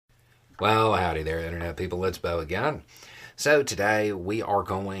Well, howdy there, Internet people. It's Bo again. So today we are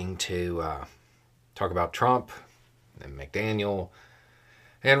going to talk about Trump and McDaniel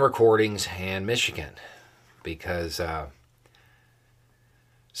and recordings and Michigan because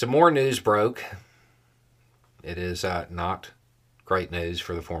some more news broke. It is not great news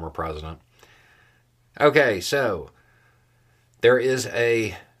for the former president. Okay, so there is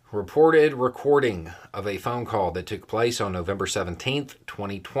a reported recording of a phone call that took place on November 17th,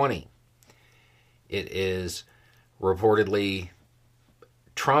 2020. It is reportedly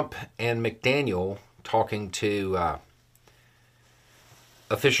Trump and McDaniel talking to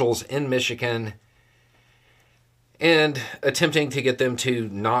officials in Michigan and attempting to get them to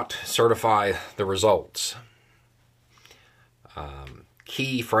not certify the results.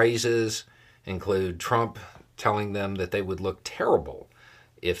 Key phrases include Trump telling them that they would look terrible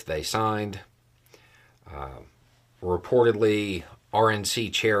if they signed. Reportedly,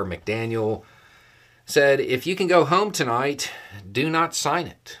 RNC Chair McDaniel said, "If you can go home tonight, do not sign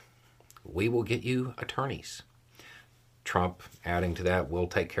it. We will get you attorneys." Trump adding to that, "We'll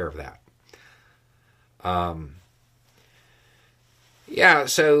take care of that."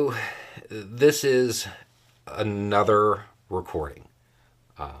 So this is another recording.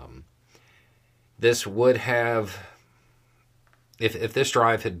 This would have, if this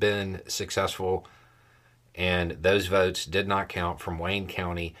drive had been successful and those votes did not count from Wayne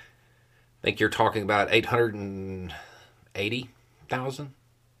County, I think you're talking about 880,000,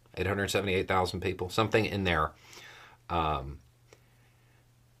 878,000 people, something in there. And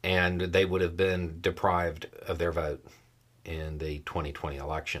they would have been deprived of their vote in the 2020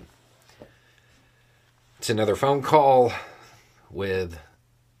 election. It's another phone call with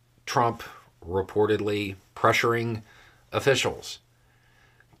Trump reportedly pressuring officials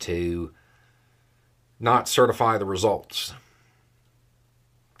to not certify the results.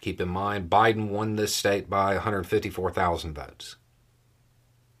 Keep in mind, Biden won this state by 154,000 votes.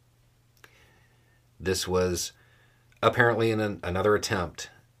 This was apparently another attempt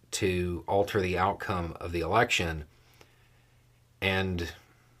to alter the outcome of the election. And,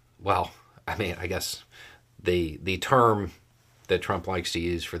 well, I guess the term that Trump likes to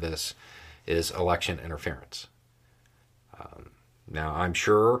use for this is election interference. Now, I'm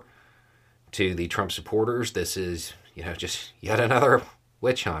sure to the Trump supporters, this is, just yet another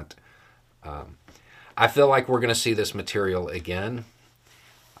witch hunt. I feel like we're going to see this material again.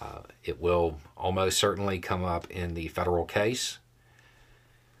 It will almost certainly come up in the federal case.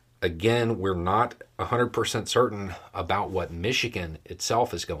 Again, we're not 100% certain about what Michigan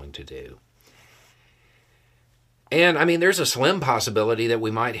itself is going to do. And, there's a slim possibility that we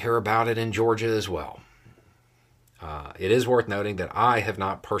might hear about it in Georgia as well. It is worth noting that I have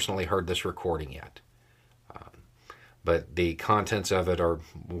not personally heard this recording yet. But the contents of it are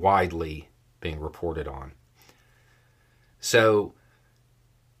widely being reported on. So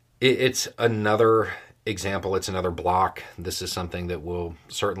it's another example, it's another block. This is something that will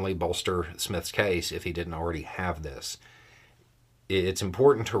certainly bolster Smith's case if he didn't already have this. It's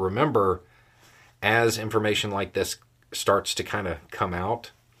important to remember, as information like this starts to kind of come out,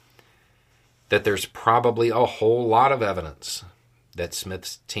 that there's probably a whole lot of evidence that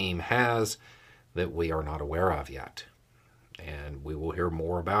Smith's team has that we are not aware of yet. And we will hear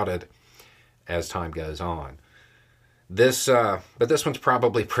more about it as time goes on. But this one's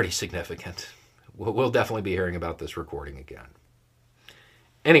probably pretty significant. We'll definitely be hearing about this recording again.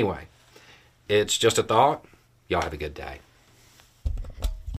 Anyway, it's just a thought. Y'all have a good day.